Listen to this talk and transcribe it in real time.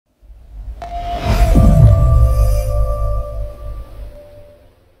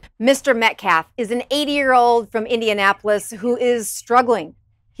Mr. Metcalfe is an 80-year-old from Indianapolis who is struggling.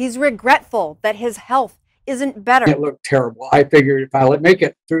 He's regretful that his health isn't better. It looked terrible. I figured if I make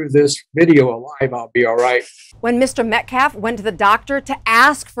it through this video alive, I'll be all right. When Mr. Metcalfe went to the doctor to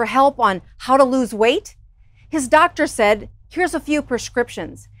ask for help on how to lose weight, his doctor said, "Here's a few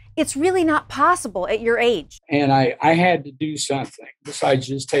prescriptions. It's really not possible at your age." And I had to do something besides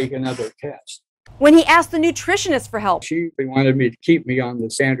just take another test. When he asked the nutritionist for help, She wanted me to keep me on the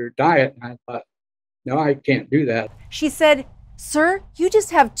standard diet, and I thought, no, I can't do that. she said, "Sir, you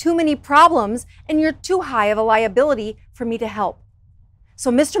just have too many problems and you're too high of a liability for me to help."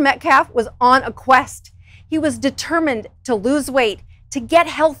 So Mr. Metcalfe was on a quest. He was determined to lose weight, to get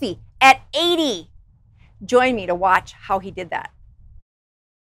healthy at 80. Join me to watch how he did that.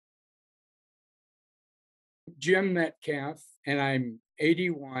 Jim Metcalfe, and I'm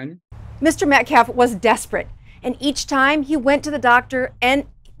 81. Mr. Metcalfe was desperate, and each time he went to the doctor and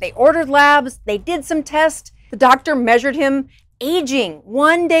they ordered labs, they did some tests, the doctor measured him aging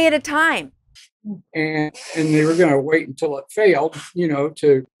one day at a time. And they were going to wait until it failed,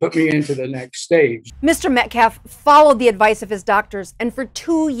 to put me into the next stage. Mr. Metcalfe followed the advice of his doctors, and for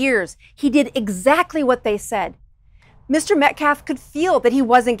 2 years, he did exactly what they said. Mr. Metcalfe could feel that he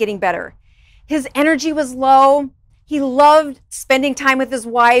wasn't getting better. His energy was low. He loved spending time with his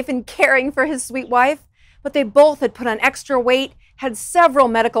wife and caring for his sweet wife, but they both had put on extra weight, had several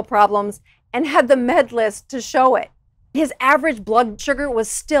medical problems, and had the med list to show it. His average blood sugar was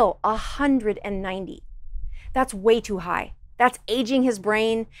still 190. That's way too high. That's aging his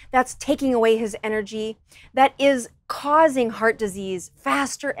brain. That's taking away his energy. That is causing heart disease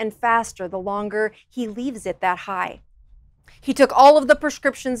faster and faster the longer he leaves it that high. He took all of the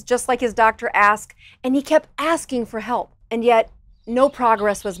prescriptions just like his doctor asked, and he kept asking for help, and yet no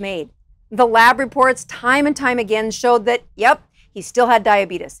progress was made. The lab reports time and time again showed that, yep, he still had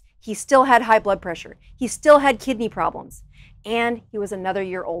diabetes. He still had high blood pressure. He still had kidney problems, and he was another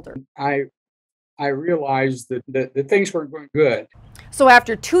year older. I realized that things weren't going good. So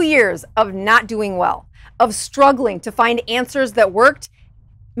after 2 years of not doing well, of struggling to find answers that worked,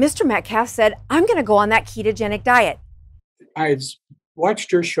 Mr. Metcalfe said, "I'm going to go on that ketogenic diet." I had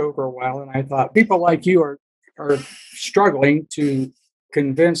watched your show for a while, and I thought people like you are struggling to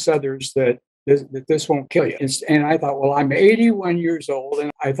convince others that this won't kill you. And I thought, well, I'm 81 years old,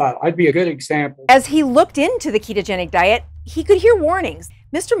 and I thought I'd be a good example. As he looked into the ketogenic diet, he could hear warnings.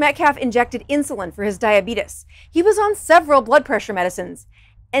 Mr. Metcalfe injected insulin for his diabetes. He was on several blood pressure medicines.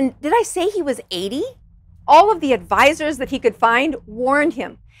 And did I say he was 80? All of the advisors that he could find warned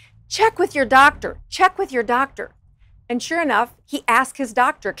him, check with your doctor, check with your doctor. And sure enough, he asked his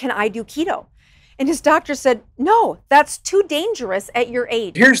doctor, "Can I do keto?" And his doctor said, "No, that's too dangerous at your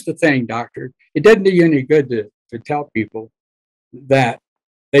age." Here's the thing, doctor. It doesn't do you any good to tell people that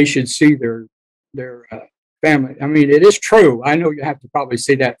they should see their family. I mean, it is true. I know you have to probably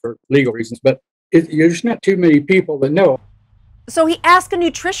say that for legal reasons, but there's not too many people that know. So he asked a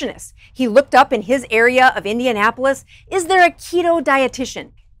nutritionist. He looked up in his area of Indianapolis, is there a keto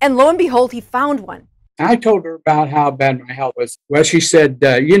dietitian? And lo and behold, he found one. I told her about how bad my health was. Well, she said,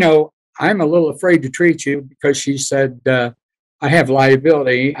 I'm a little afraid to treat you because she said, I have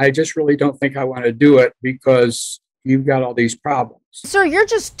liability. I just really don't think I want to do it because you've got all these problems. Sir, you're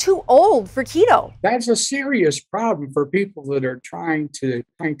just too old for keto. That's a serious problem for people that are trying to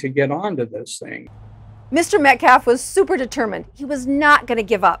get onto this thing. Mr. Metcalfe was super determined. He was not going to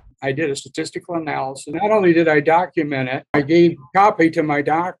give up. I did a statistical analysis. Not only did I document it, I gave a copy to my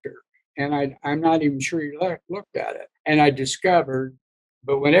doctor. And I'm not even sure he looked at it. And I discovered,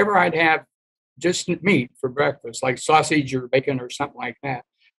 but whenever I'd have just meat for breakfast, like sausage or bacon or something like that,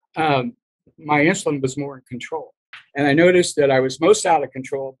 my insulin was more in control. And I noticed that I was most out of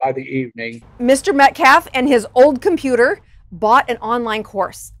control by the evening. Mr. Metcalfe and his old computer bought an online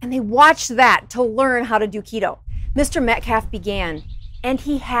course, and they watched that to learn how to do keto. Mr. Metcalfe began, and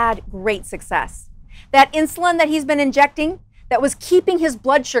he had great success. That insulin that he's been injecting, that was keeping his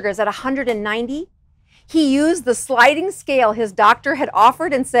blood sugars at 190, he used the sliding scale his doctor had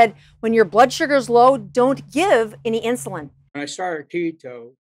offered and said, when your blood sugar's low, don't give any insulin. When I started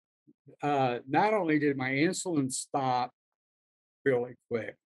keto, not only did my insulin stop really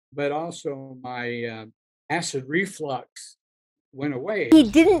quick, but also my acid reflux went away. He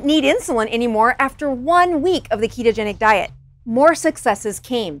didn't need insulin anymore after 1 week of the ketogenic diet. More successes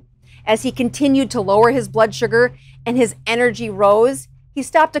came. As he continued to lower his blood sugar and his energy rose, he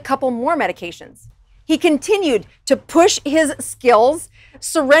stopped a couple more medications. He continued to push his skills,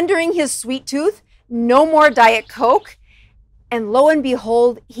 surrendering his sweet tooth, no more Diet Coke, and lo and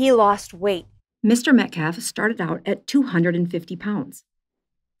behold, he lost weight. Mr. Metcalfe started out at 250 pounds.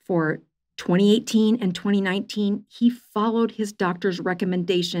 For 2018 and 2019, he followed his doctor's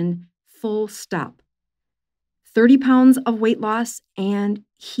recommendation full stop. 30 pounds of weight loss, and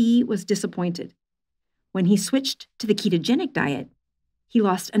he was disappointed. When he switched to the ketogenic diet, he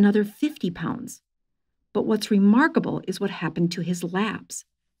lost another 50 pounds. But what's remarkable is what happened to his labs.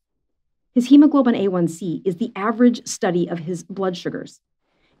 His hemoglobin A1C is the average study of his blood sugars.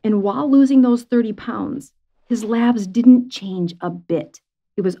 And while losing those 30 pounds, his labs didn't change a bit.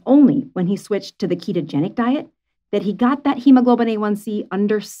 It was only when he switched to the ketogenic diet that he got that hemoglobin A1C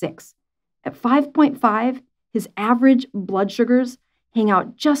under 6. At 5.5, his average blood sugars hang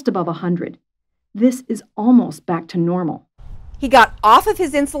out just above 100. This is almost back to normal. He got off of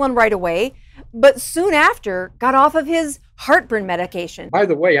his insulin right away, but soon after got off of his heartburn medication. By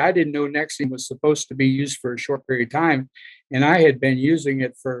the way, I didn't know Nexium was supposed to be used for a short period of time, and I had been using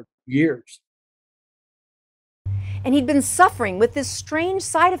it for years. And he'd been suffering with this strange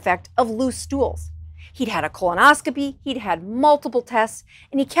side effect of loose stools. He'd had a colonoscopy, he'd had multiple tests,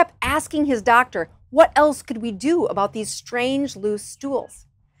 and he kept asking his doctor, what else could we do about these strange loose stools?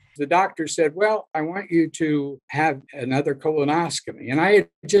 The doctor said, well, I want you to have another colonoscopy. And I had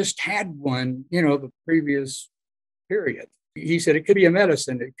just had one, the previous period. He said, it could be a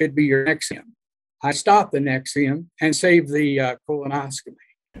medicine. It could be your Nexium. I stopped the Nexium and saved the colonoscopy.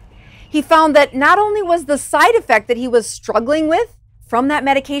 He found that not only was the side effect that he was struggling with from that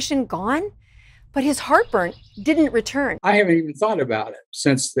medication gone, but his heartburn didn't return. I haven't even thought about it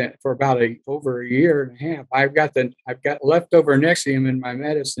since then for about over a year and a half. I've got leftover Nexium in my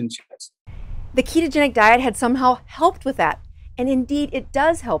medicine chest. The ketogenic diet had somehow helped with that. And indeed, it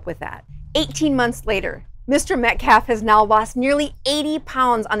does help with that. 18 months later, Mr. Metcalfe has now lost nearly 80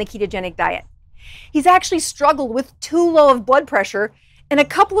 pounds on the ketogenic diet. He's actually struggled with too low of blood pressure, and a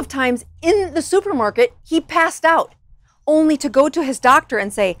couple of times in the supermarket, he passed out, only to go to his doctor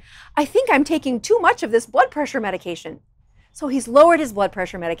and say, I think I'm taking too much of this blood pressure medication. So he's lowered his blood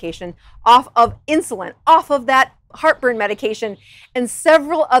pressure medication off of insulin, off of that heartburn medication, and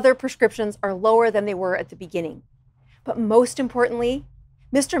several other prescriptions are lower than they were at the beginning. But most importantly,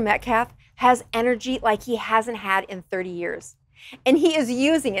 Mr. Metcalfe has energy like he hasn't had in 30 years, and he is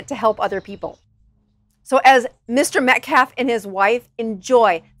using it to help other people. So as Mr. Metcalfe and his wife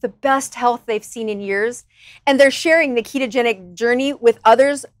enjoy the best health they've seen in years, and they're sharing the ketogenic journey with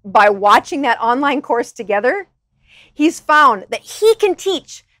others by watching that online course together, he's found that he can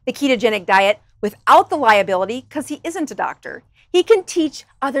teach the ketogenic diet without the liability because he isn't a doctor. He can teach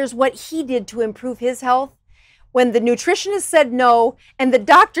others what he did to improve his health when the nutritionist said no and the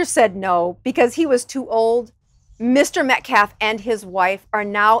doctor said no because he was too old. Mr. Metcalfe and his wife are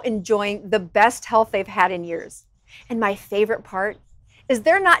now enjoying the best health they've had in years. And my favorite part is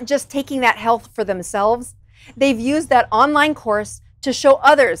they're not just taking that health for themselves. They've used that online course to show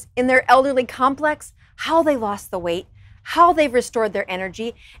others in their elderly complex how they lost the weight, how they've restored their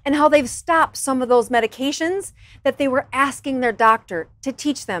energy, and how they've stopped some of those medications that they were asking their doctor to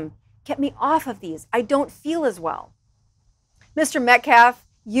teach them. Get me off of these. I don't feel as well. Mr. Metcalfe,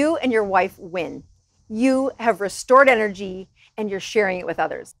 you and your wife win. You have restored energy and you're sharing it with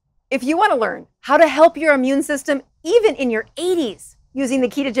others. If you want to learn how to help your immune system even in your 80s using the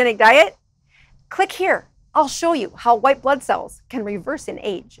ketogenic diet, click here. I'll show you how white blood cells can reverse in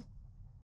age.